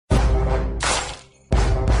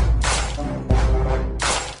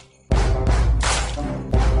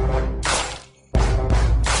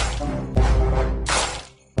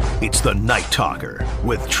It's the Night Talker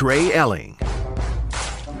with Trey Elling.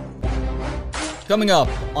 Coming up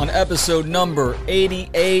on episode number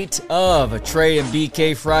 88 of a Trey and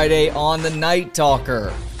BK Friday on the Night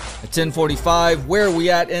Talker. At 10:45, where are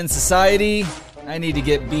we at in society? I need to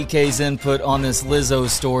get BK's input on this Lizzo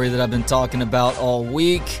story that I've been talking about all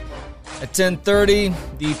week. At 10:30,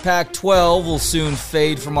 the Pac-12 will soon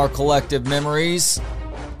fade from our collective memories.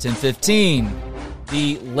 10:15,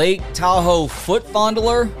 the Lake Tahoe foot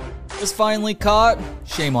fondler was finally caught.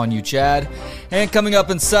 Shame on you, Chad. And coming up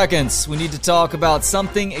in seconds, we need to talk about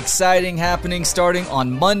something exciting happening starting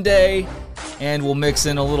on Monday, and we'll mix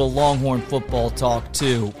in a little Longhorn football talk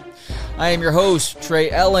too. I am your host, Trey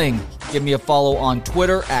Elling. Give me a follow on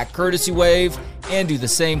Twitter at Courtesy Wave, and do the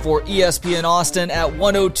same for ESPN Austin at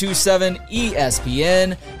 1027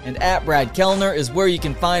 ESPN, and at Brad Kellner is where you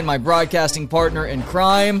can find my broadcasting partner in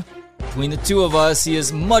crime. Between the two of us, he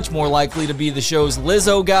is much more likely to be the show's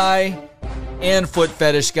Lizzo guy and foot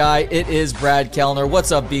fetish guy. It is Brad Kellner.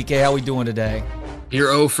 What's up, BK? How we doing today?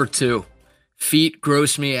 You're 0 for 2. Feet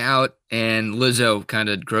gross me out, and Lizzo kind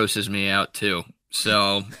of grosses me out too.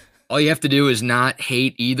 So all you have to do is not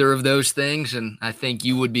hate either of those things, and I think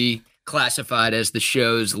you would be classified as the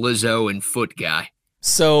show's Lizzo and foot guy.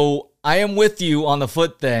 So I am with you on the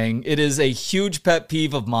foot thing. It is a huge pet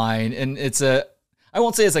peeve of mine, and I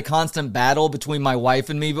won't say it's a constant battle between my wife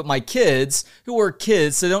and me, but my kids, who are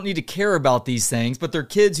kids, so they don't need to care about these things, but they're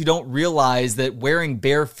kids who don't realize that wearing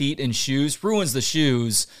bare feet in shoes ruins the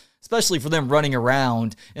shoes, especially for them running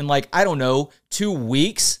around. In 2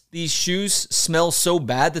 weeks, these shoes smell so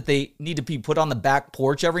bad that they need to be put on the back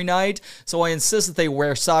porch every night. So I insist that they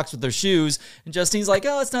wear socks with their shoes. And Justine's like,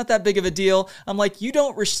 oh, it's not that big of a deal. I'm like, you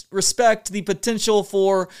don't respect the potential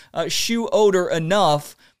for shoe odor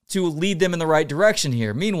enough to lead them in the right direction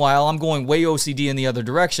here. Meanwhile, I'm going way OCD in the other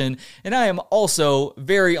direction, and I am also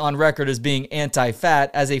very on record as being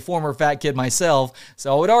anti-fat as a former fat kid myself,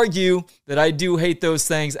 so I would argue that I do hate those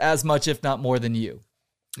things as much, if not more than you.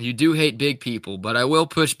 You do hate big people, but I will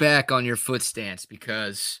push back on your foot stance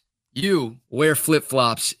because you wear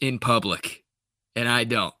flip-flops in public, and I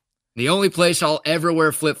don't. The only place I'll ever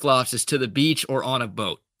wear flip-flops is to the beach or on a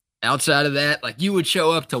boat. Outside of that, you would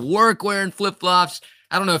show up to work wearing flip-flops.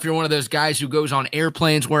 I don't know if you're one of those guys who goes on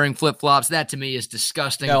airplanes wearing flip-flops. That to me is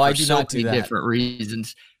disgusting. No, I do not do that. Different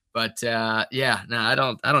reasons. But I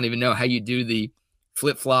don't even know how you do the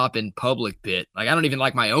flip-flop in public bit. I don't even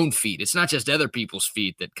like my own feet. It's not just other people's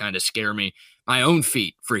feet that kind of scare me. My own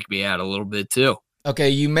feet freak me out a little bit too. Okay,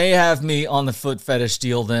 you may have me on the foot fetish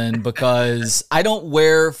deal then, because I don't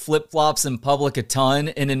wear flip-flops in public a ton.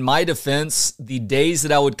 And in my defense, the days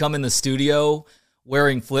that I would come in the studio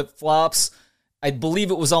wearing flip-flops, I believe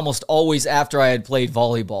it was almost always after I had played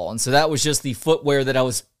volleyball. And so that was just the footwear that I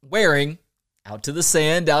was wearing out to the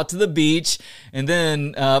sand, out to the beach, and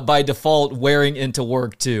then by default wearing into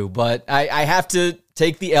work too. But I have to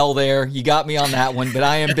take the L there. You got me on that one, but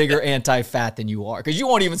I am bigger anti-fat than you are, because you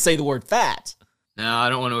won't even say the word fat. No, I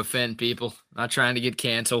don't want to offend people. I'm not trying to get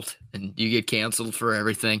canceled, and you get canceled for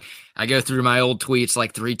everything. I go through my old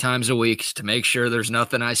tweets 3 times a week to make sure there's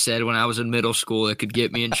nothing I said when I was in middle school that could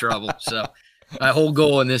get me in trouble. So my whole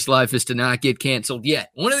goal in this life is to not get canceled yet.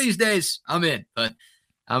 One of these days, I'm in, but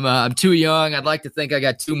I'm too young. I'd like to think I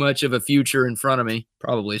got too much of a future in front of me.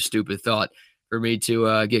 Probably a stupid thought for me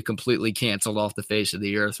to get completely canceled off the face of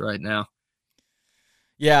the earth right now.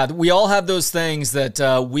 Yeah, we all have those things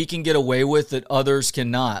that we can get away with that others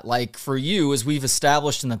cannot. Like for you, as we've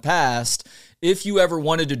established in the past, if you ever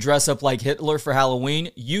wanted to dress up like Hitler for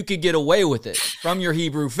Halloween, you could get away with it from your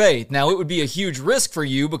Hebrew faith. Now, it would be a huge risk for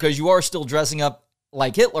you because you are still dressing up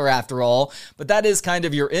like Hitler after all, but that is kind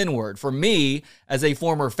of your N-word. For me, as a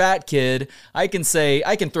former fat kid, I can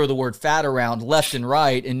throw the word fat around left and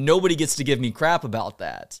right, and nobody gets to give me crap about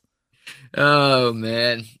that. Oh,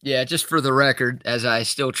 man. Yeah, just for the record, as I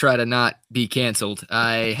still try to not be canceled,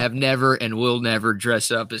 I have never and will never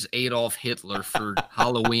dress up as Adolf Hitler for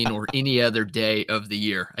Halloween or any other day of the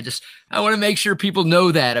year. I want to make sure people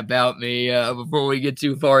know that about me before we get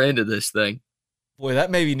too far into this thing. Boy,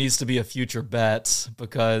 that maybe needs to be a future bet,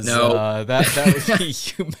 because no. that would be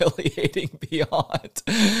humiliating beyond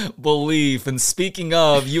belief. And speaking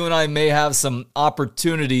of, you and I may have some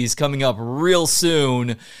opportunities coming up real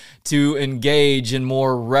soon to engage in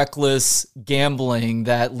more reckless gambling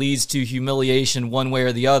that leads to humiliation one way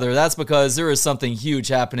or the other. That's because there is something huge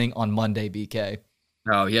happening on Monday, BK.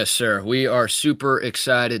 Oh, yes, sir. We are super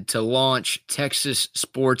excited to launch Texas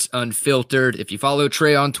Sports Unfiltered. If you follow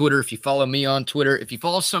Trey on Twitter, if you follow me on Twitter, if you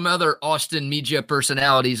follow some other Austin media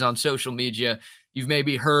personalities on social media, you've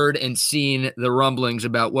maybe heard and seen the rumblings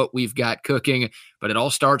about what we've got cooking, but it all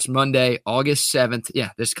starts Monday, August 7th. Yeah,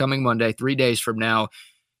 this coming Monday, 3 days from now.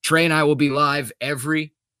 Trey and I will be live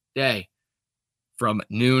every day from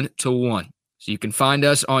noon to 1. So you can find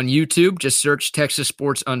us on YouTube. Just search Texas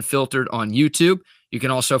Sports Unfiltered on YouTube. You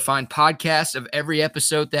can also find podcasts of every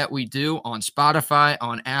episode that we do on Spotify,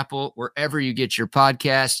 on Apple, wherever you get your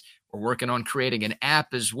podcasts. We're working on creating an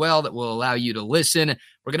app as well that will allow you to listen.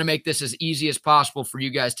 We're going to make this as easy as possible for you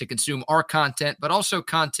guys to consume our content, but also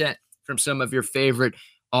content from some of your favorite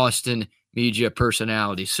Austin media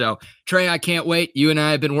personalities. So, Trey, I can't wait. You and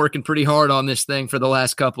I have been working pretty hard on this thing for the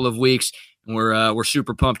last couple of weeks, and we're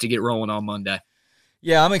super pumped to get rolling on Monday.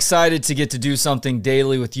 Yeah, I'm excited to get to do something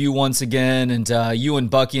daily with you once again, and you and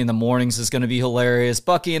Bucky in the mornings is going to be hilarious.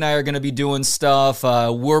 Bucky and I are going to be doing stuff.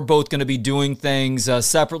 We're both going to be doing things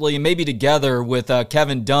separately and maybe together with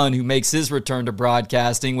Kevin Dunn, who makes his return to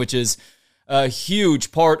broadcasting, which is a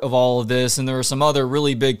huge part of all of this, and there are some other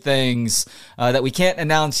really big things that we can't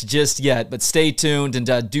announce just yet, but stay tuned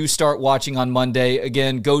and do start watching on Monday.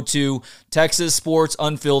 Again, go to Texas Sports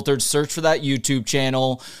Unfiltered, search for that YouTube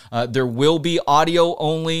channel. There will be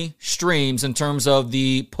audio-only streams in terms of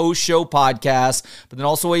the post-show podcast, but then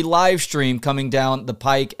also a live stream coming down the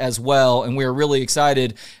pike as well, and we're really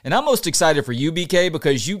excited. And I'm most excited for you, BK,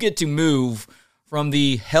 because you get to move from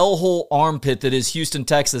the hellhole armpit that is Houston,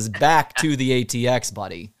 Texas, back to the ATX,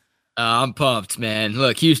 buddy. I'm pumped, man.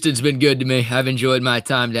 Look, Houston's been good to me. I've enjoyed my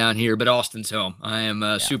time down here, but Austin's home. I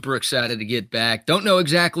am super excited to get back. Don't know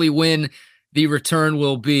exactly when the return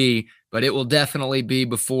will be, but it will definitely be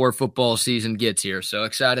before football season gets here. So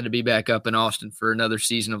excited to be back up in Austin for another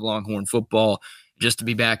season of Longhorn football, just to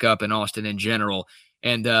be back up in Austin in general.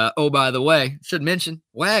 And, oh, by the way, should mention,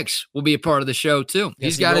 Wags will be a part of the show, too.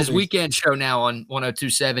 Yes, he's got his weekend show now on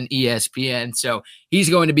 102.7 ESPN, so he's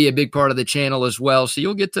going to be a big part of the channel as well. So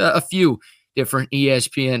you'll get a few different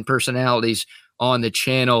ESPN personalities on the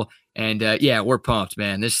channel. And, yeah, we're pumped,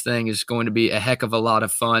 man. This thing is going to be a heck of a lot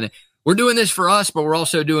of fun. We're doing this for us, but we're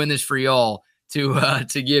also doing this for y'all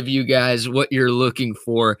to give you guys what you're looking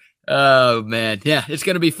for. Oh, man. Yeah, it's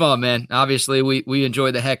going to be fun, man. Obviously, we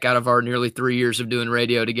enjoy the heck out of our nearly 3 years of doing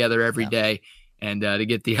radio together every day. And to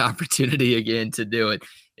get the opportunity again to do it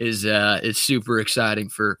is super exciting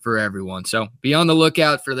for everyone. So be on the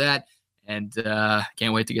lookout for that. And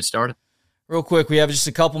can't wait to get started. Real quick, we have just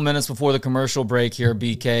a couple minutes before the commercial break here,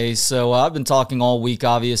 BK. So I've been talking all week,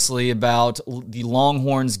 obviously, about the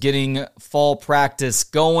Longhorns getting fall practice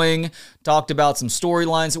going. Talked about some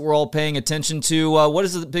storylines that we're all paying attention to. What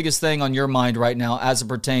is the biggest thing on your mind right now as it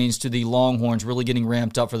pertains to the Longhorns really getting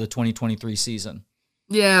ramped up for the 2023 season?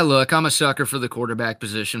 Yeah, look, I'm a sucker for the quarterback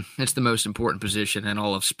position. It's the most important position in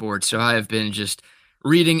all of sports. So I have been just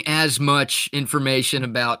reading as much information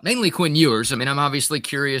about mainly Quinn Ewers. I mean, I'm obviously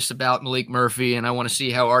curious about Malik Murphy, and I want to see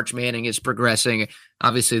how Arch Manning is progressing.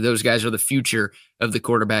 Obviously, those guys are the future of the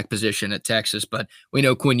quarterback position at Texas, but we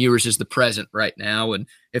know Quinn Ewers is the present right now, and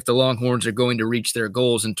if the Longhorns are going to reach their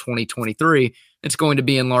goals in 2023, it's going to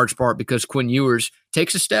be in large part because Quinn Ewers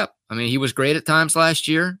takes a step. I mean, he was great at times last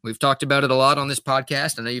year. We've talked about it a lot on this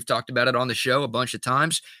podcast. I know you've talked about it on the show a bunch of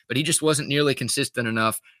times, but he just wasn't nearly consistent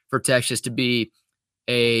enough for Texas to be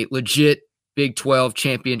a legit Big 12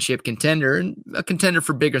 championship contender and a contender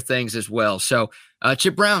for bigger things as well. So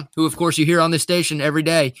Chip Brown, who, of course, you hear on this station every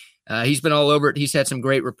day, he's been all over it. He's had some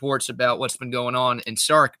great reports about what's been going on in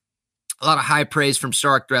Sark. A lot of high praise from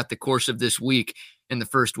Sark throughout the course of this week in the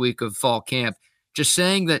first week of fall camp. Just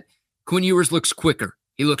saying that Quinn Ewers looks quicker.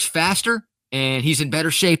 He looks faster, and he's in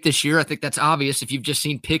better shape this year. I think that's obvious if you've just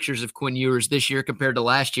seen pictures of Quinn Ewers this year compared to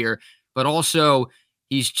last year. But also,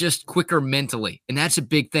 he's just quicker mentally, and that's a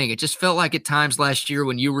big thing. It just felt like at times last year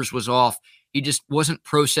when Ewers was off, he just wasn't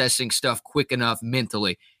processing stuff quick enough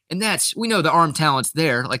mentally. And we know the arm talent's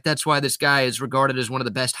there. Like, that's why this guy is regarded as one of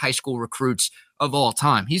the best high school recruits of all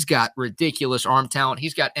time. He's got ridiculous arm talent.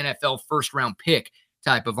 He's got NFL first-round pick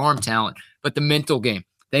type of arm talent. But the mental game,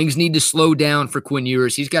 things need to slow down for Quinn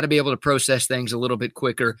Ewers. He's got to be able to process things a little bit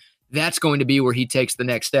quicker. That's going to be where he takes the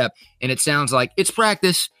next step. And it sounds like it's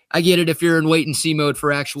practice. I get it if you're in wait-and-see mode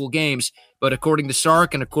for actual games, but according to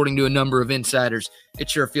Sark and according to a number of insiders, it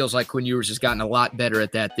sure feels like Quinn Ewers has gotten a lot better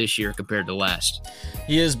at that this year compared to last.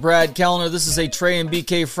 He is Brad Kellner. This is a Trey and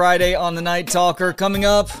BK Friday on the Night Talker. Coming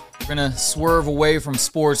up, we're going to swerve away from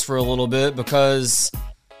sports for a little bit because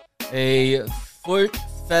a foot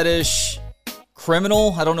fetish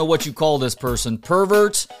criminal, I don't know what you call this person,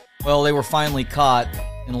 pervert, well, they were finally caught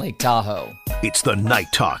in Lake Tahoe. It's the Night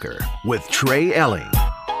Talker with Trey Elling.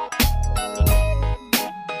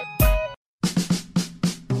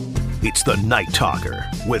 It's the Night Talker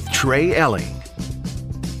with Trey Elling.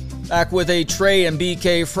 Back with a Trey and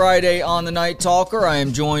BK Friday on the Night Talker. I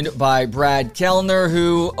am joined by Brad Kellner,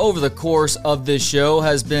 who over the course of this show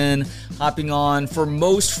has been hopping on for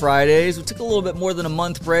most Fridays. We took a little bit more than a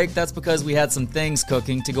month break. That's because we had some things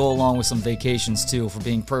cooking to go along with some vacations too, if we're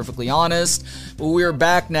being perfectly honest. But we're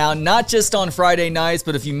back now, not just on Friday nights,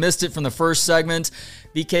 but if you missed it from the first segment,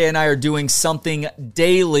 BK and I are doing something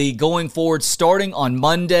daily going forward starting on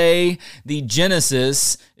Monday. The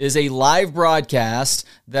Genesis is a live broadcast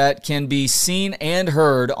that can be seen and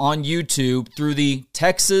heard on YouTube through the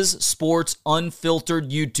Texas Sports Unfiltered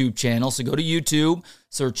YouTube channel. So go to YouTube,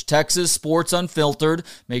 search Texas Sports Unfiltered.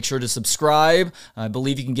 Make sure to subscribe. I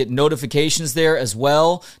believe you can get notifications there as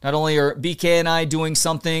well. Not only are BK and I doing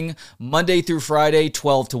something Monday through Friday,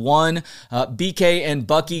 12 to 1, BK and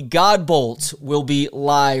Bucky Godbolt will be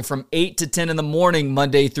live from 8 to 10 in the morning,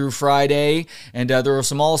 Monday through Friday. And there are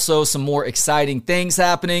also some more exciting things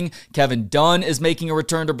happening. Kevin Dunn is making a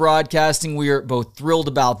return to broadcasting. We are both thrilled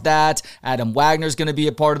about that. Adam Wagner's going to be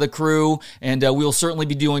a part of the crew. And we'll certainly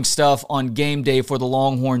be doing stuff on game day for the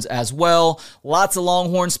Longhorns as well. Lots of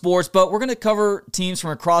Longhorn sports, but we're going to cover teams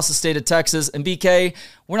from across the state of Texas. And BK,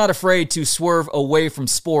 we're not afraid to swerve away from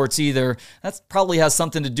sports either. That probably has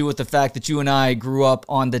something to do with the fact that you and I grew up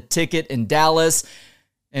on the Ticket in Dallas.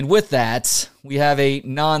 And with that, we have a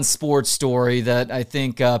non-sports story that I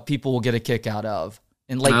think people will get a kick out of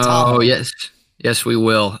in Lake Tahoe. Oh, yes. Yes, we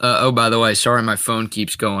will. By the way, sorry my phone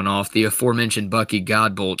keeps going off. The aforementioned Bucky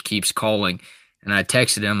Godbolt keeps calling. And I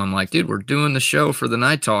texted him. I'm like, dude, we're doing the show for the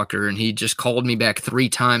Night Talker. And he just called me back 3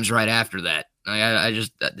 times right after that.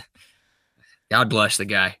 God bless the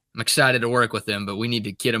guy. I'm excited to work with him, but we need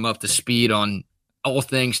to get him up to speed on all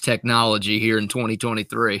things technology here in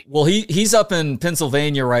 2023. Well, he's up in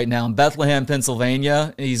Pennsylvania right now, in Bethlehem,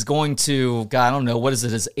 Pennsylvania. He's going to, God, I don't know, what is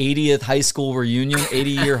it, his 80th high school reunion,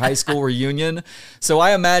 80-year high school reunion. So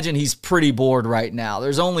I imagine he's pretty bored right now.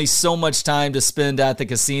 There's only so much time to spend at the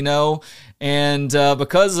casino. And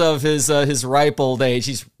because of his ripe old age,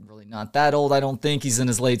 he's really not that old, I don't think. He's in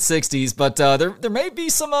his late 60s. But there may be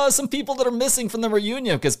some people that are missing from the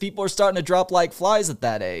reunion because people are starting to drop like flies at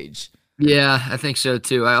that age. Yeah, I think so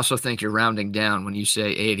too. I also think you're rounding down when you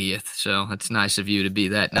say 80th, so it's nice of you to be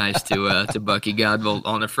that nice to Bucky Godbolt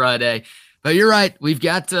on a Friday. But you're right, we've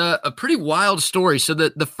got a pretty wild story. So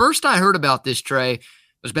the first I heard about this, Trey,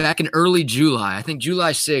 was back in early July. I think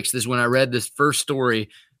July 6th is when I read this first story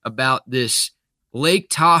about this Lake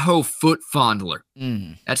Tahoe foot fondler.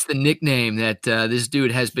 That's the nickname that this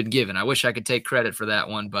dude has been given. I wish I could take credit for that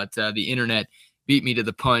one, but the internet beat me to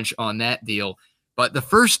the punch on that deal. But the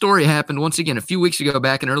first story happened, once again, a few weeks ago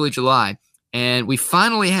back in early July, and we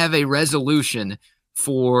finally have a resolution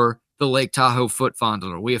for the Lake Tahoe foot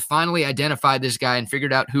fondler. We have finally identified this guy and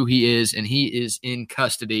figured out who he is, and he is in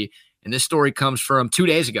custody. And this story comes from 2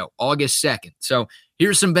 days ago, August 2nd. So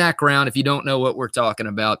here's some background if you don't know what we're talking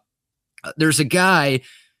about. There's a guy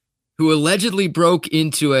who allegedly broke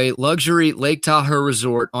into a luxury Lake Tahoe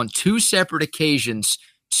resort on 2 separate occasions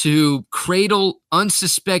to cradle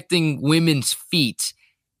unsuspecting women's feet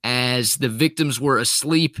as the victims were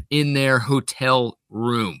asleep in their hotel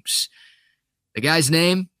rooms. The guy's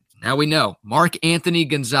name, now we know, Mark Anthony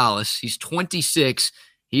Gonzalez. He's 26.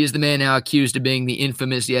 He is the man now accused of being the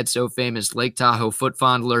infamous yet so famous Lake Tahoe foot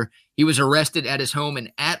fondler. He was arrested at his home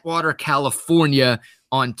in Atwater, California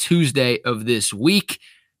on Tuesday of this week.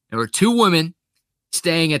 There were 2 women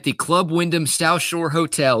staying at the Club Wyndham South Shore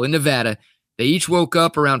Hotel in Nevada. They each woke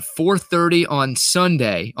up around 4:30 on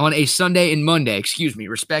a Sunday and Monday,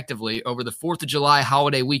 respectively, over the 4th of July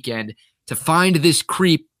holiday weekend to find this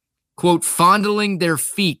creep, quote, fondling their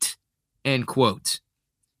feet, end quote.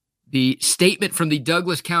 The statement from the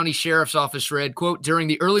Douglas County Sheriff's Office read, quote, during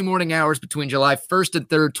the early morning hours between July 1st and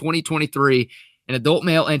 3rd, 2023, an adult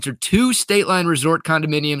male entered 2 State Line Resort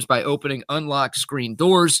condominiums by opening unlocked screen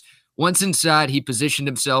doors. Once inside, he positioned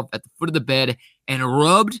himself at the foot of the bed and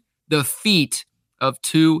rubbed the feet of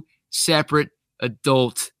 2 separate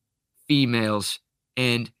adult females,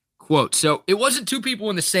 end quote. So it wasn't 2 people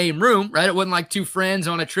in the same room, right? It wasn't like 2 friends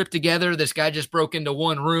on a trip together. This guy just broke into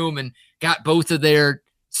one room and got both of their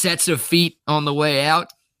sets of feet on the way out.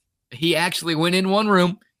 He actually went in one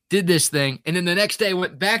room, did this thing, and then the next day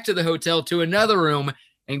went back to the hotel to another room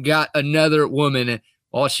and got another woman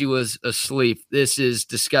while she was asleep. This is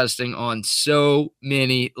disgusting on so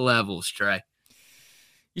many levels, Trey.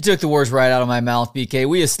 You took the words right out of my mouth, BK.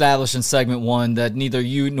 We established in segment 1 that neither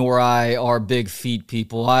you nor I are big feet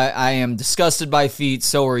people. I am disgusted by feet,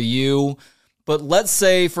 so are you. But let's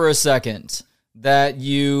say for a second that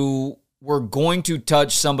you were going to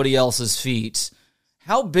touch somebody else's feet.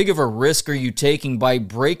 how big of a risk are you taking by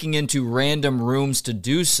breaking into random rooms to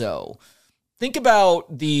do so? Think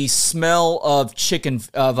about the smell of chicken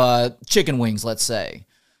wings, let's say.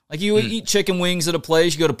 Like you would eat chicken wings at a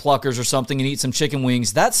place, you go to Pluckers or something and eat some chicken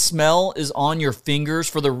wings. That smell is on your fingers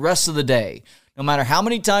for the rest of the day. No matter how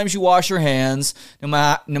many times you wash your hands, no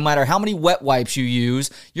matter how many wet wipes you use,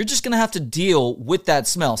 you're just going to have to deal with that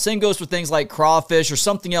smell. Same goes for things like crawfish or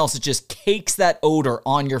something else that just cakes that odor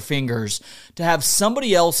on your fingers. To have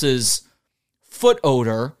somebody else's foot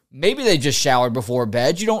odor, maybe they just showered before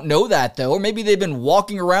bed. You don't know that, though. Or maybe they've been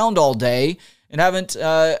walking around all day and haven't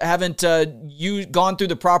gone through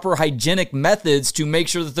the proper hygienic methods to make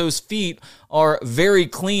sure that those feet are very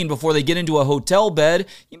clean before they get into a hotel bed.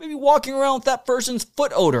 You may be walking around with that person's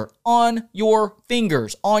foot odor on your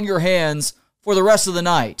fingers, on your hands for the rest of the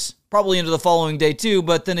night, probably into the following day too,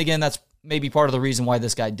 but then again, that's maybe part of the reason why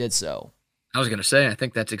this guy did so. I was going to say, I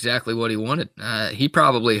think that's exactly what he wanted. He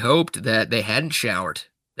probably hoped that they hadn't showered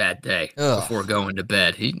that day before going to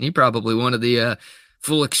bed. He probably wanted the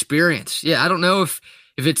full experience. Yeah, I don't know if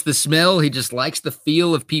it's the smell. He just likes the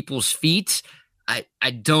feel of people's feet.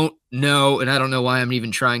 I don't know, and I don't know why I'm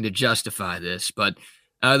even trying to justify this, but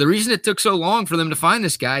the reason it took so long for them to find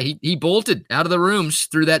this guy, he bolted out of the rooms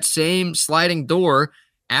through that same sliding door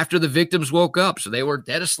after the victims woke up. So they were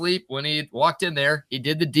dead asleep when he walked in there. He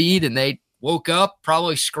did the deed, and they woke up,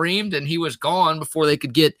 probably screamed, and he was gone before they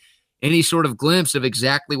could get any sort of glimpse of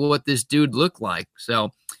exactly what this dude looked like. So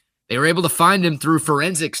they were able to find him through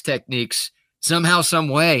forensics techniques somehow, some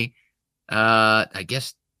way. I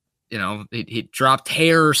guess, he dropped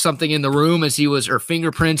hair or something in the room or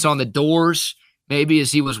fingerprints on the doors, maybe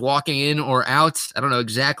as he was walking in or out. I don't know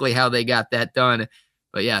exactly how they got that done.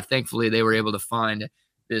 But yeah, thankfully they were able to find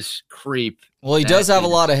this creep. Well, he does have a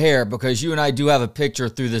lot of hair because you and I do have a picture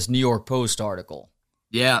through this New York Post article.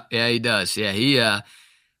 Yeah, he does. Yeah,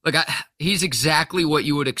 he's exactly what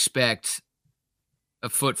you would expect a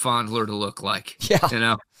foot fondler to look like.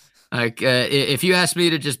 Yeah. If you asked me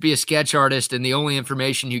to just be a sketch artist and the only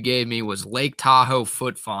information you gave me was Lake Tahoe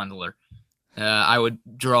foot fondler, I would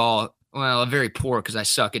draw, well, very poor because I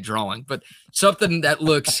suck at drawing, but something that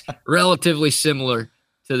looks relatively similar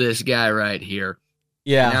to this guy right here.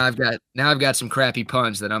 Yeah. Now I've got some crappy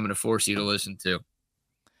puns that I'm going to force you to listen to.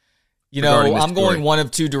 I'm going one of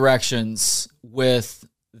two directions with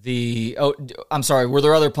the. Oh, I'm sorry. Were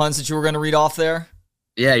there other puns that you were going to read off there?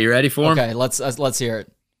 Yeah, you ready for them? Okay, let's hear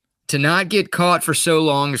it. To not get caught for so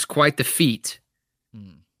long is quite the feat.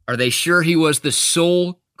 Are they sure he was the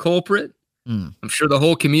sole culprit? I'm sure the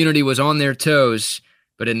whole community was on their toes,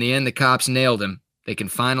 but in the end, the cops nailed him. They can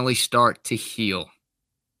finally start to heal.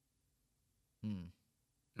 And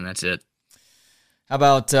that's it. How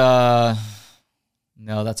about,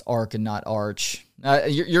 no, that's Ark and not Arch.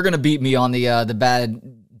 You're going to beat me on the bad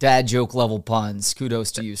dad joke level puns.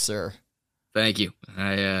 Kudos to you, sir. Thank you.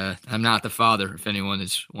 I'm not the father, if anyone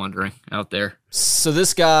is wondering out there. So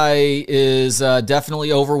this guy is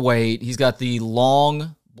definitely overweight. He's got the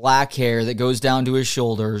long black hair that goes down to his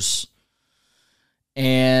shoulders.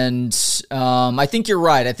 And I think you're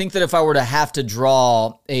right. I think that if I were to have to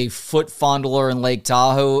draw a foot fondler in Lake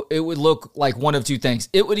Tahoe, it would look like one of two things.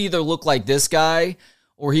 It would either look like this guy,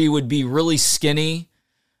 or he would be really skinny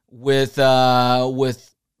with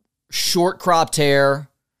short cropped hair,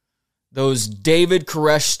 those David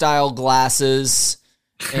Koresh-style glasses,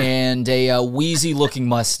 and a wheezy-looking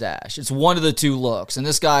mustache. It's one of the two looks. And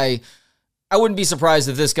this guy, I wouldn't be surprised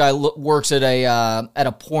if this guy works at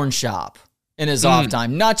a porn shop in his off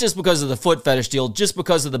time. Not just because of the foot fetish deal, just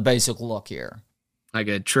because of the basic look here. Like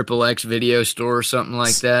a XXX video store or something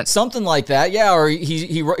like that? Something like that, yeah. Or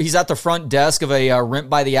he's at the front desk of a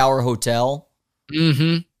rent-by-the-hour hotel.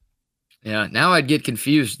 Mm-hmm. Yeah, now I'd get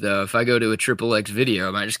confused, though, if I go to a XXX video.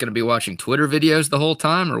 Am I just going to be watching Twitter videos the whole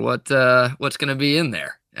time, or what's going to be in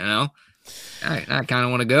there, I kind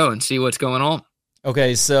of want to go and see what's going on.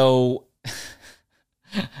 Okay, so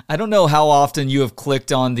I don't know how often you have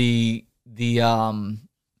clicked on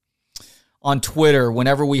on Twitter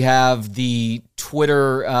whenever we have the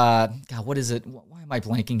Twitter, God, what is it? Why am I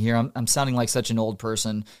blanking here? I'm sounding like such an old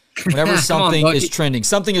person. Whenever something is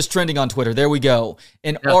trending on Twitter. There we go.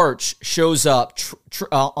 And Arch shows up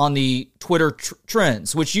on the Twitter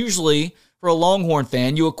trends, which usually, for a Longhorn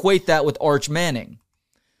fan, you equate that with Arch Manning.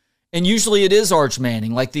 And usually it is Arch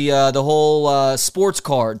Manning, like the whole sports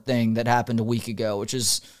card thing that happened a week ago, which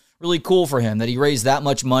is really cool for him, that he raised that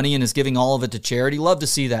much money and is giving all of it to charity. Love to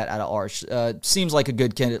see that out of Arch. Seems like a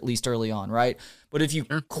good kid, at least early on, right? But if you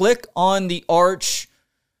click on the Arch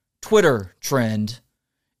Twitter trend,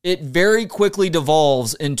 it very quickly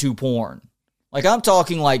devolves into porn. Like, I'm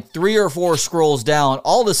talking like 3 or 4 scrolls down.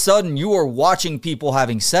 All of a sudden, you are watching people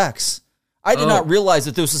having sex. I did not realize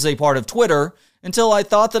that this was a part of Twitter until I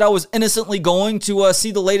thought that I was innocently going to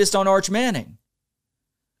see the latest on Arch Manning.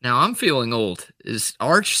 Now I'm feeling old. Is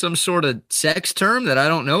Arch some sort of sex term that I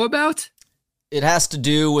don't know about? It has to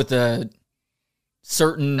do with a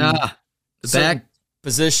certain, back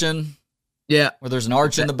position. Yeah. Where there's an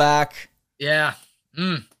arch in the back. Yeah.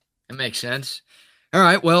 That makes sense. All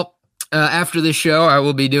right. Well, after this show, I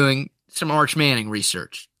will be doing some Arch Manning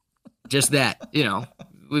research. Just that,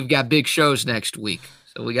 we've got big shows next week.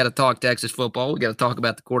 So we got to talk Texas football. We got to talk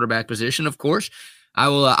about the quarterback position, of course. I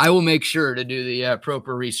will make sure to do the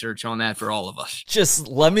proper research on that for all of us. Just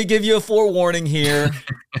let me give you a forewarning here.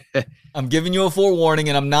 I'm giving you a forewarning,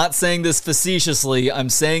 and I'm not saying this facetiously. I'm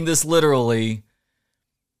saying this literally.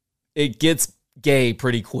 It gets gay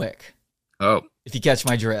pretty quick. Oh. If you catch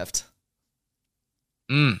my drift.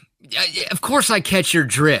 Yeah, of course I catch your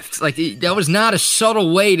drift. Like, that was not a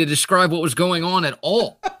subtle way to describe what was going on at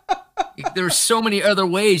all. There were so many other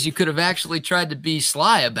ways you could have actually tried to be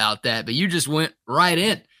sly about that, but you just went right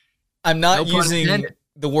in. I'm not using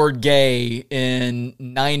the word gay in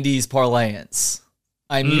 90s parlance.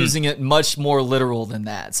 I'm using it much more literal than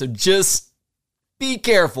that. So just be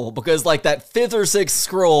careful, because like that 5th or 6th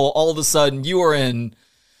scroll, all of a sudden you're in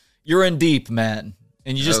deep, man.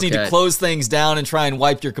 And you just need to close things down and try and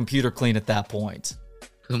wipe your computer clean at that point.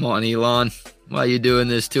 Come on, Elon. Why are you doing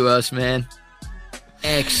this to us, man?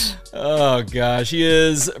 X. Oh, gosh. He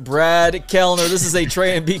is Brad Kellner. This is a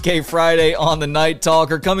Trey and BK Friday on the Night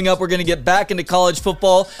Talker. Coming up, we're going to get back into college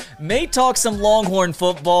football. May talk some Longhorn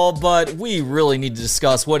football, but we really need to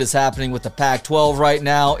discuss what is happening with the Pac-12 right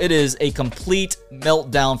now. It is a complete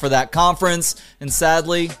meltdown for that conference, and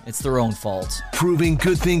sadly, it's their own fault. Proving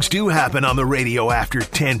good things do happen on the radio after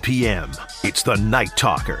 10 p.m. It's the Night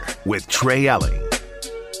Talker with Trey Elling.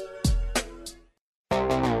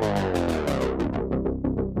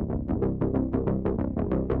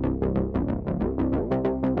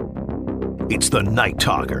 It's the Night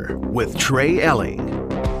Talker with Trey Elling.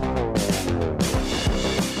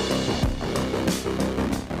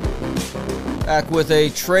 Back with a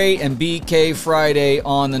Trey and BK Friday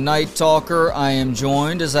on the Night Talker. I am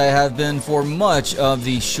joined, as I have been for much of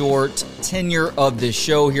the short tenure of this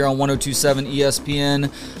show here on 102.7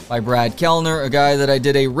 ESPN, by Brad Kellner, a guy that I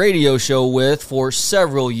did a radio show with for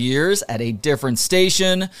several years at a different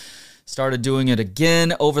station. Started doing it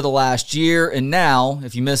again over the last year, and now,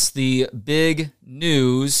 if you missed the big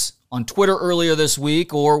news on Twitter earlier this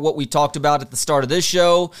week, or what we talked about at the start of this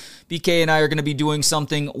show, BK and I are going to be doing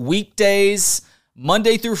something weekdays,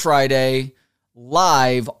 Monday through Friday,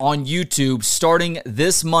 live on YouTube starting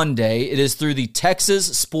this Monday. It is through the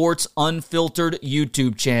Texas Sports Unfiltered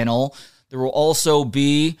YouTube channel. There will also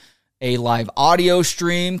be a live audio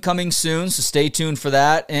stream coming soon, so stay tuned for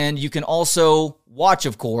that. And you can also watch,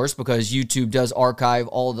 of course, because YouTube does archive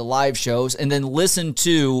all of the live shows, and then listen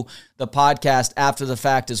to the podcast after the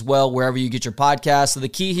fact as well, wherever you get your podcast. So the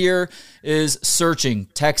key here is searching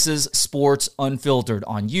Texas Sports Unfiltered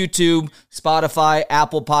on YouTube, Spotify,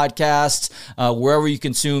 Apple Podcasts, wherever you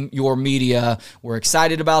consume your media. We're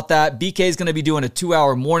excited about that. BK is going to be doing a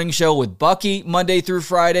 2-hour morning show with Bucky Monday through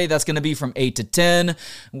Friday. That's going to be from 8 to 10.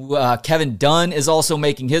 Kevin Dunn is also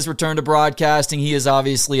making his return to broadcasting. He is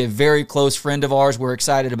obviously a very close friend of ours. We're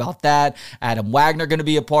excited about that. Adam Wagner going to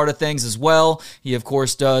be a part of things as well. He, of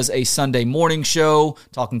course, does a Sunday morning show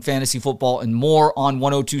talking fantasy football and more on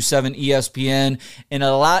 102.7 ESPN, and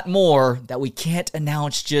a lot more that we can't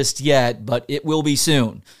announce just yet, but it will be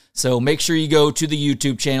soon. So make sure you go to the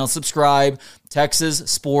YouTube channel, subscribe, Texas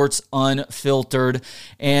Sports Unfiltered.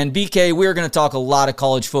 And BK, we're going to talk a lot of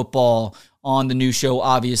college football on the new show,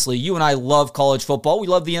 obviously. You and I love college football. We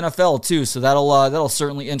love the NFL too, so that'll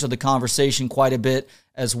certainly enter the conversation quite a bit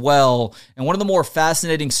as well. And one of the more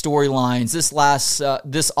fascinating storylines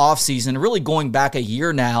this offseason, really going back a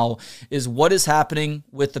year now, is what is happening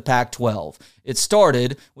with the Pac-12. It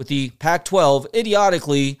started with the Pac-12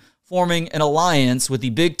 idiotically forming an alliance with the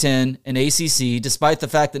Big Ten and ACC, despite the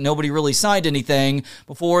fact that nobody really signed anything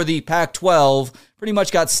before the Pac-12 pretty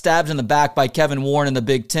much got stabbed in the back by Kevin Warren and the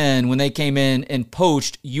Big Ten when they came in and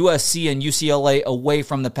poached USC and UCLA away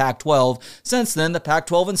from the Pac-12. Since then, the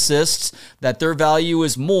Pac-12 insists that their value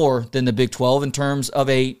is more than the Big 12 in terms of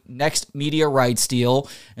a next media rights deal.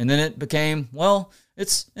 And then it became, well,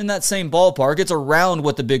 it's in that same ballpark. It's around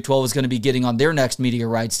what the Big 12 is going to be getting on their next media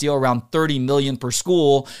rights deal, around $30 million per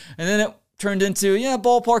school. And then it turned into,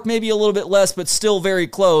 ballpark maybe a little bit less, but still very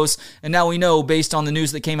close. And now we know, based on the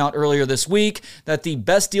news that came out earlier this week, that the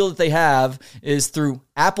best deal that they have is through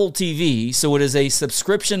Apple TV. So it is a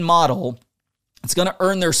subscription model It's going to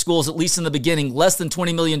earn their schools, at least in the beginning, less than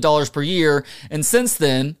 $20 million per year. And since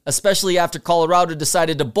then, especially after Colorado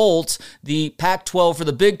decided to bolt the Pac-12 for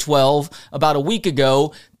the Big 12 about a week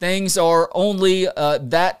ago, things are only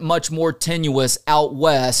that much more tenuous out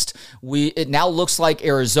west. It now looks like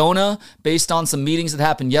Arizona, based on some meetings that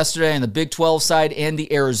happened yesterday on the Big 12 side and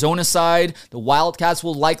the Arizona side. The Wildcats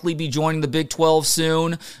will likely be joining the Big 12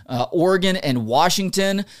 soon. Oregon and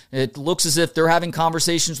Washington, it looks as if they're having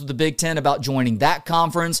conversations with the Big 10 about joining that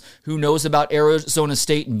conference. Who knows about Arizona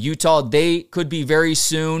State and Utah? They could be very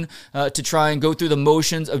soon to try and go through the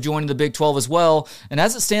motions of joining the Big 12 as well. And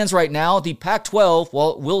as it stands right now, the Pac-12,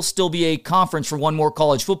 well, it will still be a conference for one more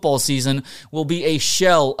college football season, will be a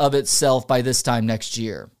shell of itself by this time next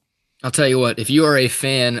year. I'll tell you what, if you are a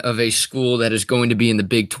fan of a school that is going to be in the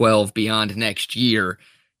Big 12 beyond next year,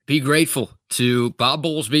 be grateful to Bob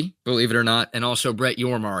Bowlesby, believe it or not, and also Brett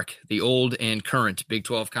Yormark, the old and current Big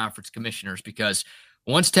 12 conference commissioners, because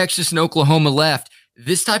once Texas and Oklahoma left,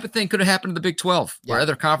 this type of thing could have happened to the Big 12, where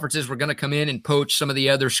other conferences were going to come in and poach some of the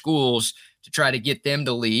other schools to try to get them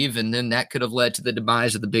to leave, and then that could have led to the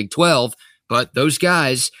demise of the Big 12. But those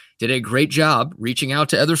guys did a great job reaching out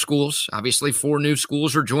to other schools. Obviously, 4 new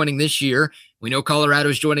schools are joining this year. We know Colorado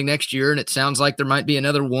is joining next year, and it sounds like there might be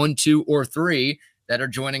another 1, 2, or 3 that are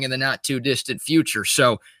joining in the not-too-distant future.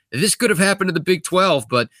 So this could have happened to the Big 12,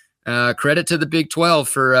 but credit to the Big 12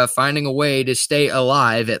 for finding a way to stay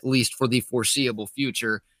alive, at least for the foreseeable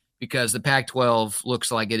future, because the Pac-12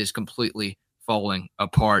 looks like it is completely falling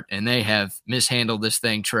apart, and they have mishandled this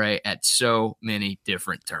thing, Trey, at so many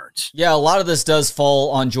different turns. Yeah, a lot of this does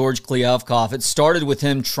fall on George Kliavkoff. It started with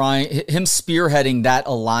him spearheading that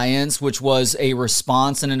alliance, which was a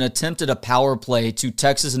response and an attempt at a power play to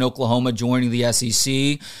Texas and Oklahoma joining the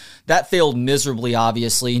SEC. That failed miserably,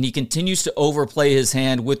 obviously, and he continues to overplay his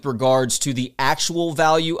hand with regards to the actual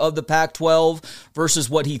value of the Pac-12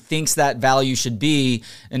 versus what he thinks that value should be.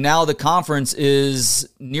 And now the conference is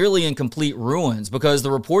nearly in complete ruins, because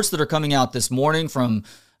the reports that are coming out this morning from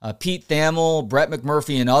Pete Thamel, Brett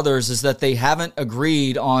McMurphy, and others is that they haven't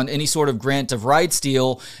agreed on any sort of grant of rights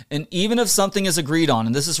deal. And even if something is agreed on,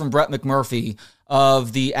 and this is from Brett McMurphy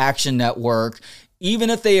of the Action Network,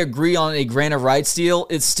 even if they agree on a grant of rights deal,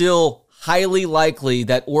 it's still highly likely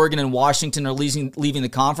that Oregon and Washington are leaving the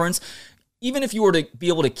conference. Even if you were to be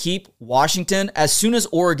able to keep Washington, as soon as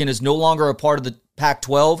Oregon is no longer a part of the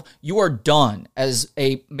Pac-12, you are done as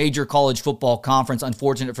a major college football conference.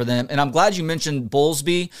 Unfortunate for them. And I'm glad you mentioned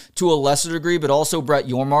Bowlesby to a lesser degree, but also Brett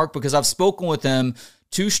Yormark, because I've spoken with him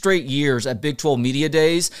 2 straight years at Big 12 Media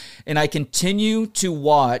Days, and I continue to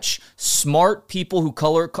watch smart people who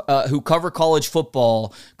cover college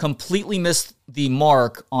football completely miss the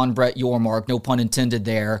mark on Brett Yormark, no pun intended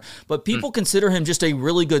there, but people consider him just a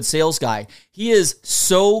really good sales guy. He is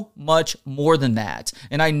so much more than that,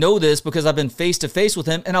 and I know this because I've been face-to-face with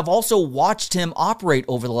him, and I've also watched him operate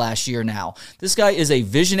over the last year now. This guy is a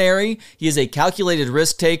visionary, he is a calculated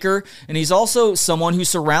risk taker, and he's also someone who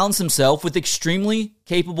surrounds himself with extremely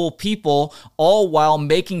capable people, all while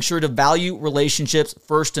making sure to value relationships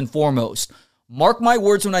first and foremost. Mark my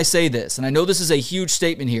words when I say this, and I know this is a huge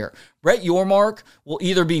statement here. Brett Yormark will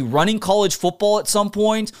either be running college football at some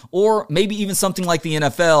point, or maybe even something like the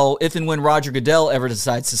NFL if and when Roger Goodell ever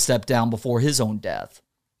decides to step down before his own death.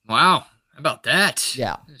 Wow. How about that?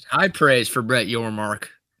 Yeah. High praise for Brett Yormark.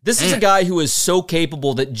 This is a guy who is so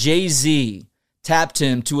capable that Jay-Z tapped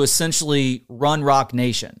him to essentially run Rock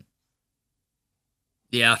Nation.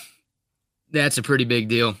 Yeah. That's a pretty big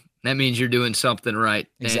deal. That means you're doing something right.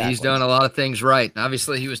 Exactly. And he's done a lot of things right.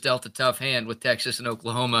 Obviously, he was dealt a tough hand with Texas and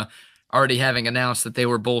Oklahoma already having announced that they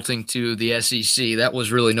were bolting to the SEC. That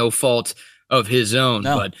was really no fault of his own.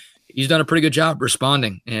 No. But he's done a pretty good job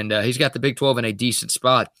responding, and he's got the Big 12 in a decent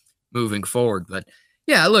spot moving forward. But,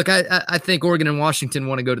 yeah, look, I think Oregon and Washington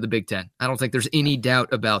want to go to the Big 10. I don't think there's any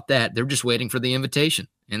doubt about that. They're just waiting for the invitation.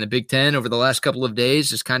 And the Big 10 over the last couple of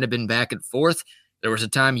days has kind of been back and forth. There was a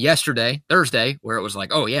time yesterday, Thursday, where it was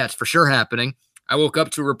like, oh, yeah, it's for sure happening. I woke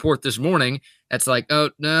up to a report this morning that's like,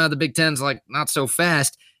 oh, no, the Big Ten's like not so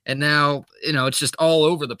fast. And now, it's just all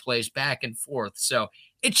over the place, back and forth. So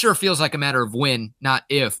it sure feels like a matter of when, not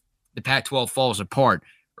if, the Pac-12 falls apart,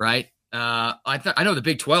 right? I know the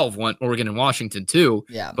Big 12 want Oregon and Washington too,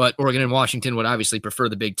 but Oregon and Washington would obviously prefer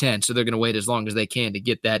the Big 10, so they're going to wait as long as they can to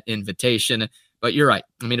get that invitation. But you're right.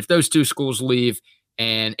 I mean, if those 2 schools leave,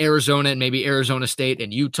 and Arizona and maybe Arizona State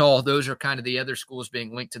and Utah, those are kind of the other schools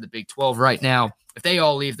being linked to the Big 12 right now. If they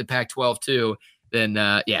all leave the Pac-12 too, then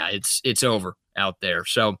it's over out there.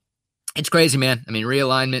 So it's crazy, man. I mean,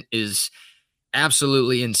 realignment is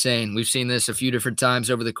absolutely insane. We've seen this a few different times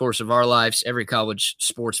over the course of our lives. Every college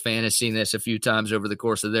sports fan has seen this a few times over the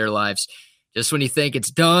course of their lives. Just when you think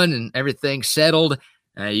it's done and everything's settled,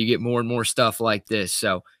 you get more and more stuff like this.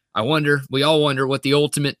 So we all wonder what the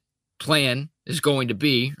ultimate plan is going to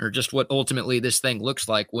be, or just what ultimately this thing looks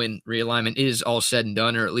like when realignment is all said and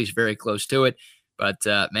done, or at least very close to it. But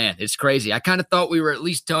man, it's crazy. I kind of thought we were at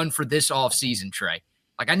least done for this offseason, Trey.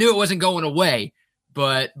 Like, I knew it wasn't going away,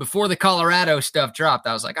 but before the Colorado stuff dropped,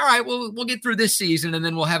 I was like, all right, we'll get through this season, and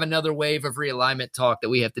then we'll have another wave of realignment talk that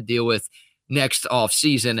we have to deal with next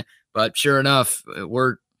offseason. But sure enough,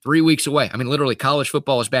 we're 3 weeks away. I mean, literally, college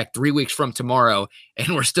football is back 3 weeks from tomorrow,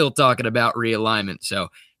 and we're still talking about realignment. So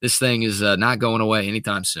this thing is not going away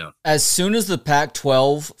anytime soon. As soon as the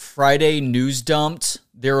Pac-12 Friday news dumped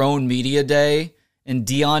their own media day, and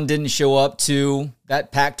Dion didn't show up to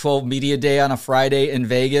that Pac-12 media day on a Friday in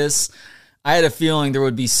Vegas, I had a feeling there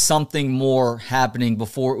would be something more happening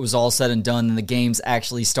before it was all said and done and the games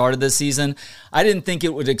actually started this season. I didn't think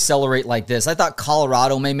it would accelerate like this. I thought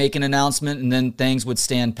Colorado may make an announcement and then things would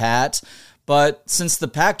stand pat. But since the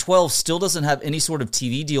Pac-12 still doesn't have any sort of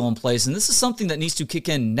TV deal in place, and this is something that needs to kick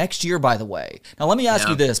in next year, by the way. Now, let me ask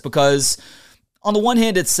you this, because on the one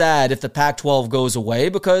hand, it's sad if the Pac-12 goes away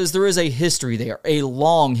because there is a history there, a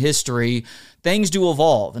long history. Things do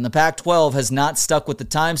evolve, and the Pac-12 has not stuck with the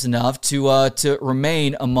times enough to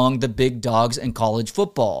remain among the big dogs in college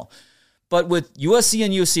football. But with USC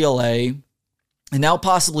and UCLA, and now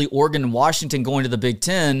possibly Oregon and Washington going to the Big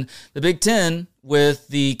Ten with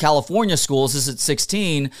the California schools is at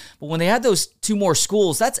 16, but when they add those two more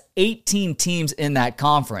schools, that's 18 teams in that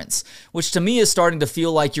conference, which to me is starting to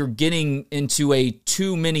feel like you're getting into a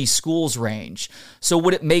too many schools range. So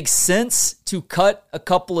would it make sense to cut a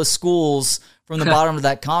couple of schools from the bottom of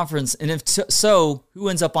that conference? And if so, who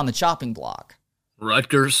ends up on the chopping block?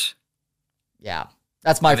 Rutgers. Yeah,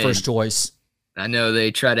 that's my first choice. I know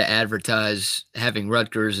they try to advertise having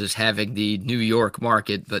Rutgers as having the New York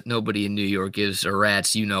market, but nobody in New York gives a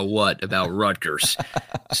rat's you-know-what about Rutgers.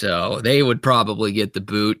 So they would probably get the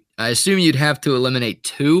boot. I assume you'd have to eliminate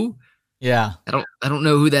two. Yeah. I don't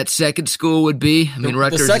know who that second school would be. I mean,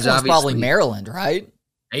 Rutgers the second is obviously probably Maryland, right?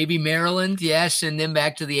 Maybe Maryland, yes, and then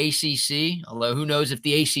back to the ACC. Although who knows if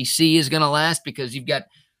the ACC is going to last, because you've got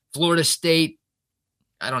Florida State.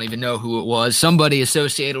 I don't even know who it was. Somebody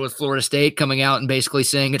associated with Florida State coming out and basically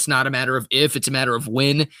saying it's not a matter of if, it's a matter of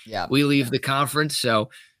when we leave the conference.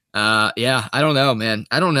 So, I don't know, man.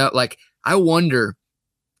 I don't know. Like, I wonder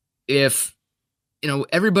if,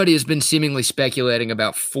 everybody has been seemingly speculating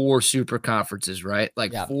about 4 super conferences, right?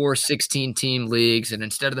 Like 4 16-team leagues. And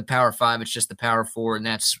instead of the Power 5, it's just the Power 4. And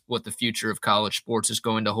that's what the future of college sports is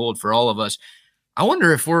going to hold for all of us. I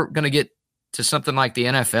wonder if we're going to get to something like the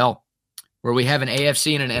NFL, where we have an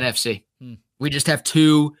AFC and an NFC. We just have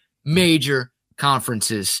 2 major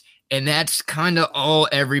conferences, and that's kind of all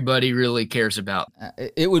everybody really cares about.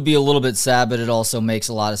 It would be a little bit sad, but it also makes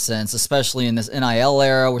a lot of sense, especially in this NIL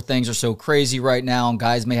era where things are so crazy right now, and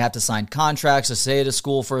guys may have to sign contracts to stay at a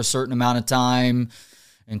school for a certain amount of time,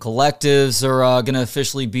 and collectives are going to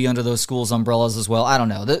officially be under those schools' umbrellas as well. I don't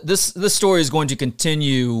know. This story is going to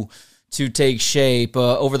continue to take shape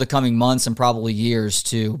over the coming months and probably years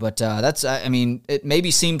too. But it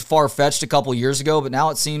maybe seemed far-fetched a couple years ago, but now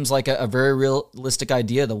it seems like a very realistic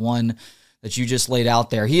idea, the one that you just laid out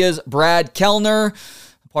there. He is Brad Kellner,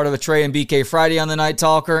 part of a Trey and BK Friday on the Night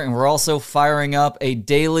Talker, and we're also firing up a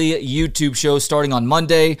daily YouTube show starting on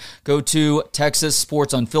Monday. Go to Texas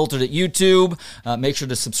Sports Unfiltered at YouTube. Make sure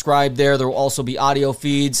to subscribe there. There will also be audio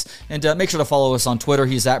feeds, and make sure to follow us on Twitter.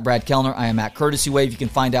 He's at Brad Kellner. I am at Courtesy Wave. You can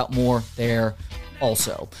find out more there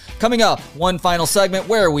also. Coming up, one final segment.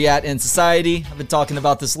 Where are we at in society? I've been talking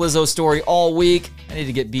about this Lizzo story all week. I need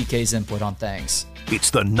to get BK's input on things. It's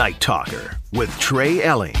the Night Talker with Trey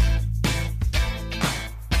Elling.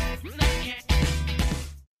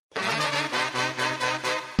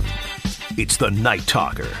 It's the Night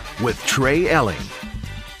Talker with Trey Elling.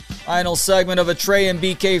 Final segment of a Trey and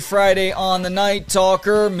BK Friday on the Night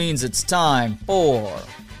Talker means it's time for...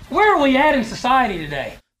 Where are we at in society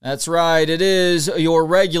today? That's right. It is your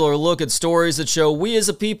regular look at stories that show we as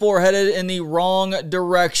a people are headed in the wrong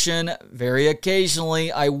direction. Very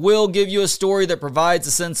occasionally, I will give you a story that provides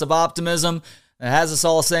a sense of optimism that has us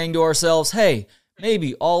all saying to ourselves, hey,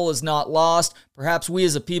 maybe all is not lost. Perhaps we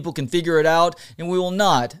as a people can figure it out, and we will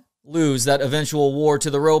not lose that eventual war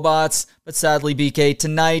to the robots. But sadly, BK,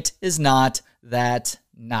 tonight is not that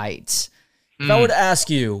night. If I would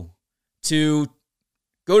ask you to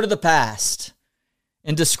go to the past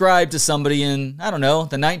and describe to somebody in, the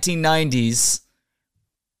 1990s,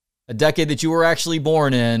 a decade that you were actually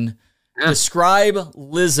born in, Describe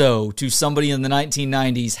Lizzo to somebody in the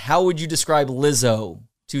 1990s. How would you describe Lizzo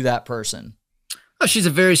to that person? Well, she's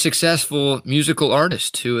a very successful musical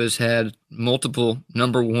artist who has had multiple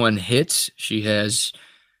number one hits. She has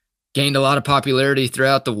gained a lot of popularity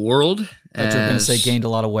throughout the world. I thought you were going to say gained a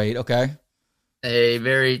lot of weight. Okay. A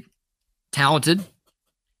very talented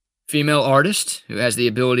female artist who has the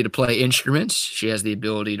ability to play instruments. She has the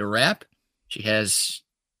ability to rap. She has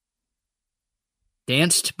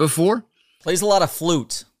danced before. Plays a lot of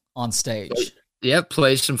flute on stage. Yep,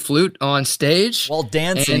 plays some flute on stage. While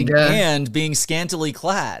dancing and being scantily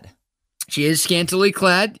clad. She is scantily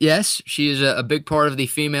clad, yes. She is a big part of the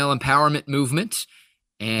female empowerment movement,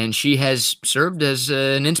 and she has served as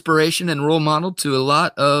an inspiration and role model to a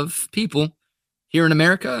lot of people here in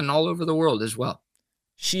America and all over the world as well.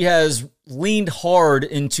 She has leaned hard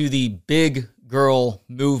into the big girl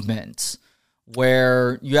movement,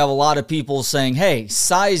 where you have a lot of people saying, hey,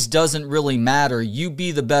 size doesn't really matter. You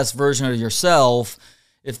be the best version of yourself.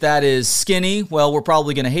 If that is skinny, well, we're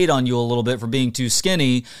probably going to hate on you a little bit for being too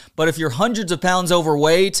skinny. But if you're hundreds of pounds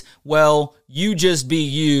overweight, well, you just be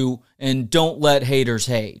you and don't let haters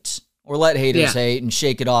hate. Or let haters hate and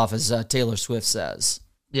shake it off, as Taylor Swift says.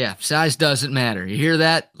 Yeah, size doesn't matter. You hear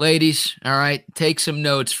that, ladies? All right, take some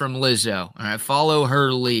notes from Lizzo. All right, follow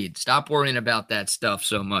her lead. Stop worrying about that stuff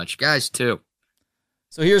so much. Guys, too.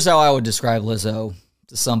 So here's how I would describe Lizzo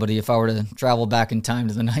to somebody if I were to travel back in time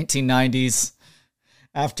to the 1990s.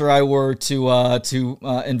 After I were to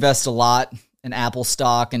invest a lot in Apple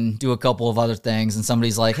stock and do a couple of other things, and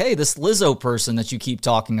somebody's like, hey, this Lizzo person that you keep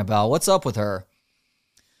talking about, what's up with her?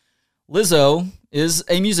 Lizzo is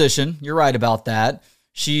a musician. You're right about that.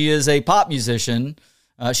 She is a pop musician.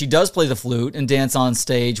 She does play the flute and dance on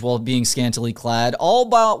stage while being scantily clad, all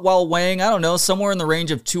while weighing, I don't know, somewhere in the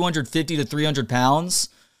range of 250 to 300 pounds.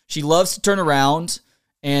 She loves to turn around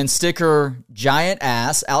and stick her giant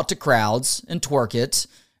ass out to crowds and twerk it.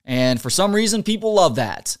 And for some reason, people love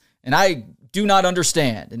that. And I do not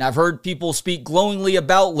understand. And I've heard people speak glowingly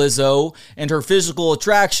about Lizzo and her physical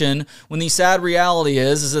attraction, when the sad reality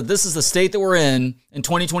is that this is the state that we're in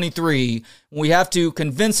 2023, when we have to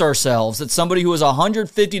convince ourselves that somebody who is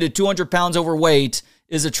 150 to 200 pounds overweight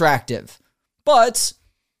is attractive. But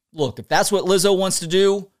look, if that's what Lizzo wants to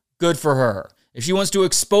do, good for her. If she wants to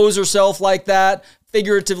expose herself like that,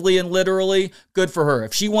 figuratively and literally, good for her.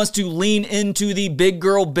 If she wants to lean into the big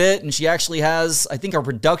girl bit, and she actually has, I think our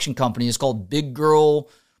production company is called Big Girl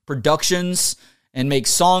Productions, and make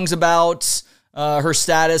songs about her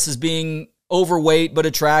status as being overweight but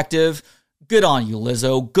attractive, good on you,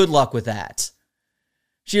 Lizzo. Good luck with that.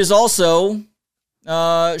 She has also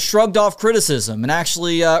shrugged off criticism and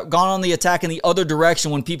actually gone on the attack in the other direction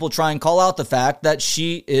when people try and call out the fact that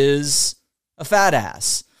she is a fat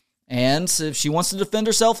ass. And if she wants to defend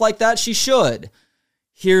herself like that, she should.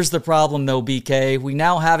 Here's the problem, though, BK. We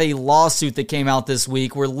now have a lawsuit that came out this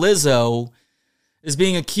week where Lizzo is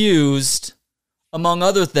being accused, among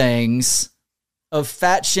other things, of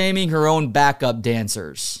fat-shaming her own backup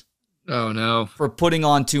dancers. Oh, no. For putting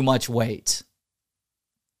on too much weight.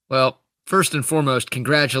 Well, first and foremost,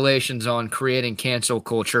 congratulations on creating cancel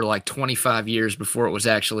culture like 25 years before it was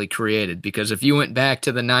actually created. Because if you went back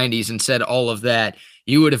to the 90s and said all of that,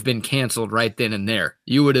 you would have been canceled right then and there.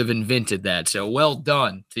 You would have invented that. So well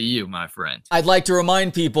done to you, my friend. I'd like to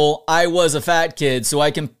remind people I was a fat kid, so I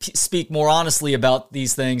can speak more honestly about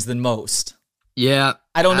these things than most. Yeah.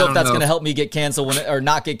 I don't know if that's going to help me get canceled or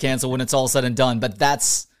not get canceled when it's all said and done, but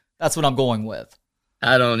that's what I'm going with.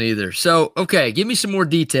 I don't either. So, okay, give me some more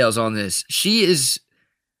details on this. She is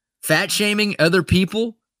fat shaming other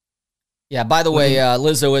people. Yeah, by the way,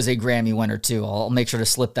 Lizzo is a Grammy winner, too. I'll make sure to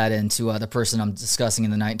slip that into the person I'm discussing in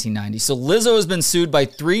the 1990s. So Lizzo has been sued by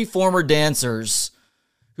 3 former dancers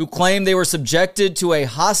who claim they were subjected to a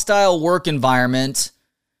hostile work environment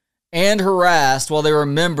and harassed while they were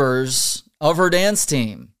members of her dance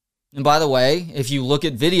team. And by the way, if you look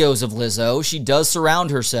at videos of Lizzo, she does surround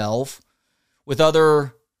herself with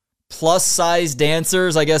other plus-size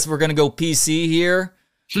dancers. I guess we're going to go PC here.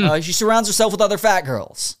 She surrounds herself with other fat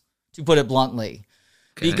girls, to put it bluntly.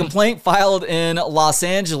 Okay. The complaint filed in Los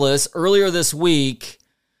Angeles earlier this week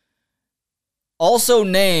also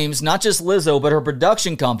names not just Lizzo, but her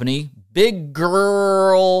production company, Big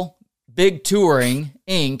Girl Big Touring,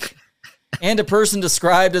 Inc., and a person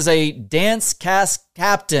described as a dance cast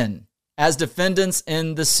captain as defendants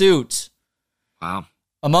in the suit. Wow.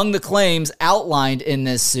 Among the claims outlined in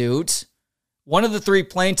this suit, one of the 3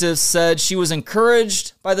 plaintiffs said she was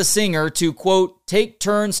encouraged by the singer to, quote, take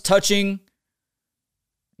turns touching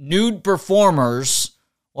nude performers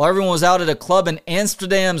while everyone was out at a club in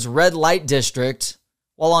Amsterdam's red light district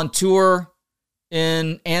while on tour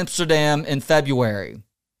in Amsterdam in February.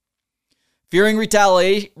 Fearing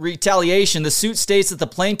retaliation, the suit states that the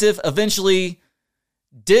plaintiff eventually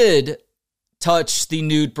did touch the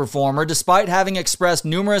nude performer, despite having expressed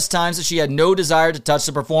numerous times that she had no desire to touch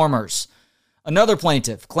the performers. Another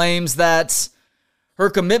plaintiff claims that her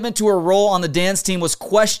commitment to her role on the dance team was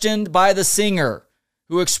questioned by the singer,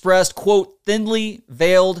 who expressed, quote, thinly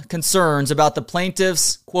veiled concerns about the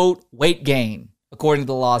plaintiff's, quote, weight gain, according to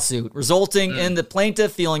the lawsuit, resulting in the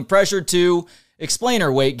plaintiff feeling pressured to explain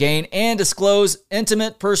her weight gain and disclose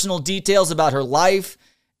intimate personal details about her life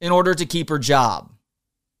in order to keep her job.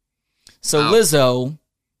 So Lizzo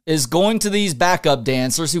is going to these backup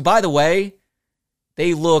dancers who, by the way,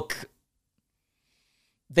 they look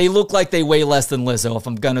like they weigh less than Lizzo, if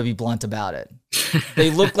I'm going to be blunt about it. They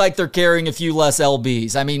look like they're carrying a few less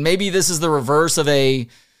LBs. I mean, maybe this is the reverse of a...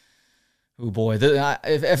 Oh boy,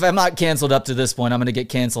 if I'm not canceled up to this point, I'm going to get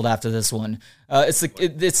canceled after this one. It's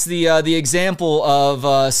the example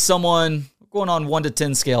of someone going on 1 to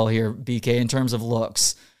 10 scale here, BK, in terms of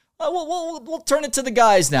looks. We'll turn it to the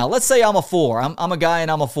guys now. Let's say I'm a 4. I'm a guy and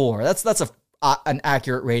I'm a 4. That's an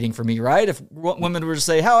accurate rating for me, right? If women were to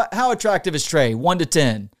say, how attractive is Trey? 1 to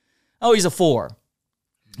 10. Oh, he's a 4.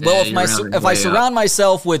 Well, if I surround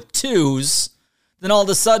myself with 2s, then all of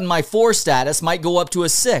a sudden my 4 status might go up to a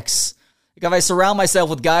 6. Like if I surround myself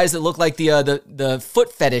with guys that look like the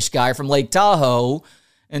foot fetish guy from Lake Tahoe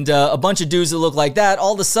and a bunch of dudes that look like that,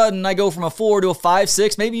 all of a sudden I go from a 4 to a 5,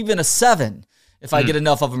 6, maybe even a 7 if I get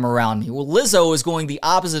enough of them around me. Well, Lizzo is going the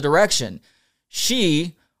opposite direction.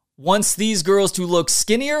 She wants these girls to look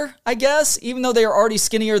skinnier, I guess, even though they are already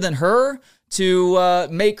skinnier than her, to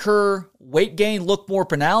make her weight gain look more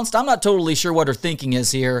pronounced. I'm not totally sure what her thinking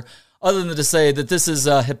is here, other than to say that this is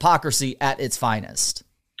hypocrisy at its finest.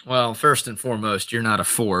 Well, first and foremost, you're not a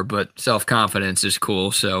 4, but self-confidence is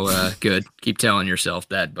cool, so good. Keep telling yourself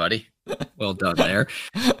that, buddy. Well done there.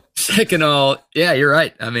 Second of all, yeah, you're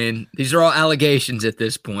right. I mean, these are all allegations at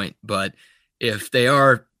this point, but if they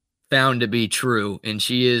are found to be true and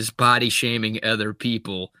she is body shaming other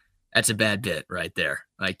people, that's a bad bit right there.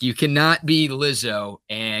 Like, you cannot be Lizzo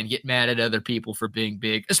and get mad at other people for being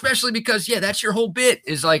big, especially because, yeah, that's your whole bit,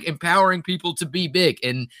 is like empowering people to be big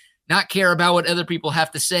and not care about what other people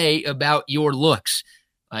have to say about your looks.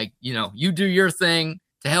 Like, you know, you do your thing,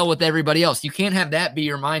 to hell with everybody else. You can't have that be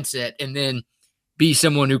your mindset and then be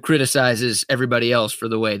someone who criticizes everybody else for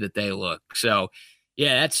the way that they look. So,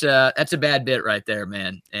 yeah, that's a bad bit right there,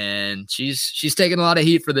 man. And she's taking a lot of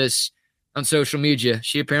heat for this on social media.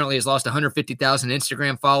 She apparently has lost 150,000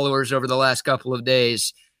 Instagram followers over the last couple of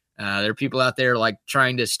days. There are people out there like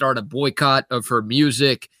trying to start a boycott of her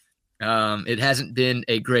music. It hasn't been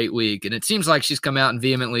a great week, and it seems like she's come out and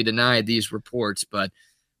vehemently denied these reports. But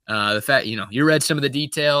the fact, you read some of the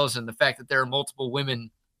details, and the fact that there are multiple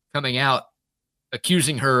women coming out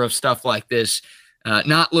accusing her of stuff like this,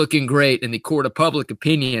 not looking great in the court of public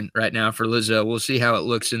opinion right now for Lizzo. We'll see how it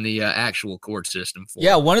looks in the actual court system.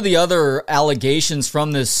 Yeah, one of the other allegations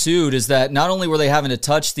from this suit is that not only were they having to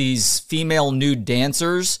touch these female nude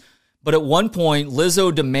dancers, but at one point,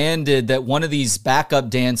 Lizzo demanded that one of these backup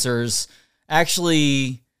dancers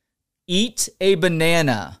actually eat a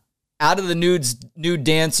banana out of the nude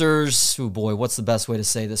dancers. Oh boy, what's the best way to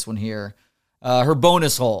say this one here? Her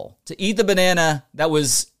bonus hole. To eat the banana that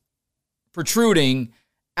was protruding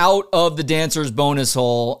out of the dancer's bonus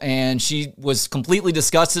hole, and she was completely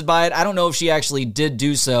disgusted by it. I don't know if she actually did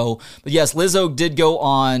do so, but yes, Lizzo did go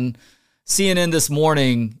on CNN this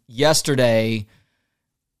morning, yesterday,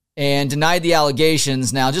 and denied the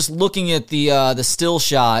allegations. Now, just looking at the still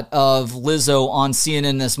shot of Lizzo on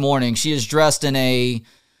CNN this morning, she's dressed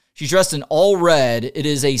in all red. It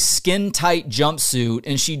is a skin-tight jumpsuit,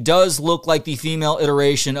 and she does look like the female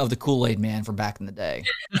iteration of the Kool-Aid Man from back in the day.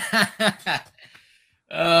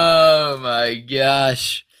 Oh, my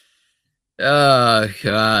gosh. Oh,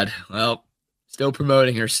 God. Well, still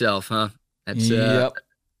promoting herself, huh? That's yep.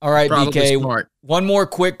 All right, BK, smart. One more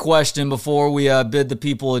quick question before we bid the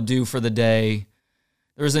people adieu for the day.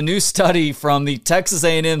 There's a new study from the Texas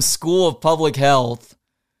A&M School of Public Health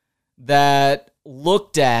that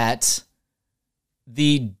looked at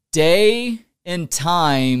the day and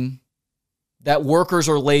time that workers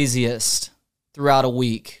are laziest throughout a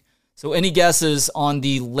week. So any guesses on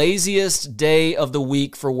the laziest day of the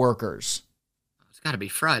week for workers? It's got to be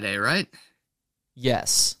Friday, right?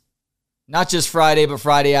 Yes. Not just Friday, but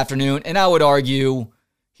Friday afternoon. And I would argue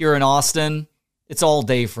here in Austin, it's all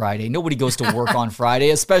day Friday. Nobody goes to work on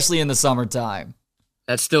Friday, especially in the summertime.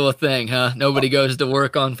 That's still a thing, huh? Nobody goes to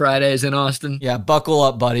work on Fridays in Austin? Yeah, buckle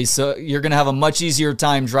up, buddy. So you're going to have a much easier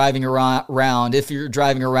time driving around if you're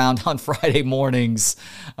driving around on Friday mornings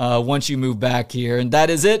once you move back here. And that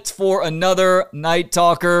is it for another Night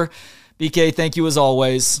Talker. BK, thank you as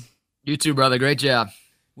always. You too, brother. Great job.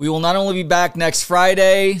 We will not only be back next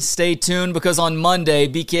Friday, stay tuned because on Monday,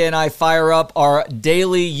 BK and I fire up our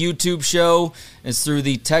daily YouTube show. It's through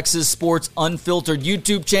the Texas Sports Unfiltered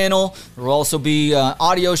YouTube channel. There will also be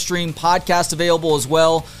audio stream podcast available as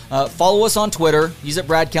well. Follow us on Twitter. He's at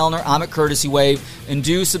Brad Kellner. I'm at Courtesy Wave. And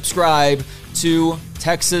do subscribe to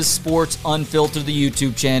Texas Sports Unfiltered, the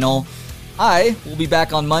YouTube channel. I will be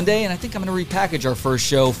back on Monday, and I think I'm going to repackage our first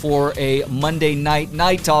show for a Monday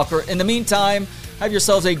Night Talker. In the meantime, have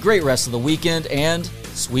yourselves a great rest of the weekend and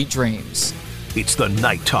sweet dreams. It's the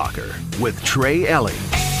Night Talker with Trey Elling.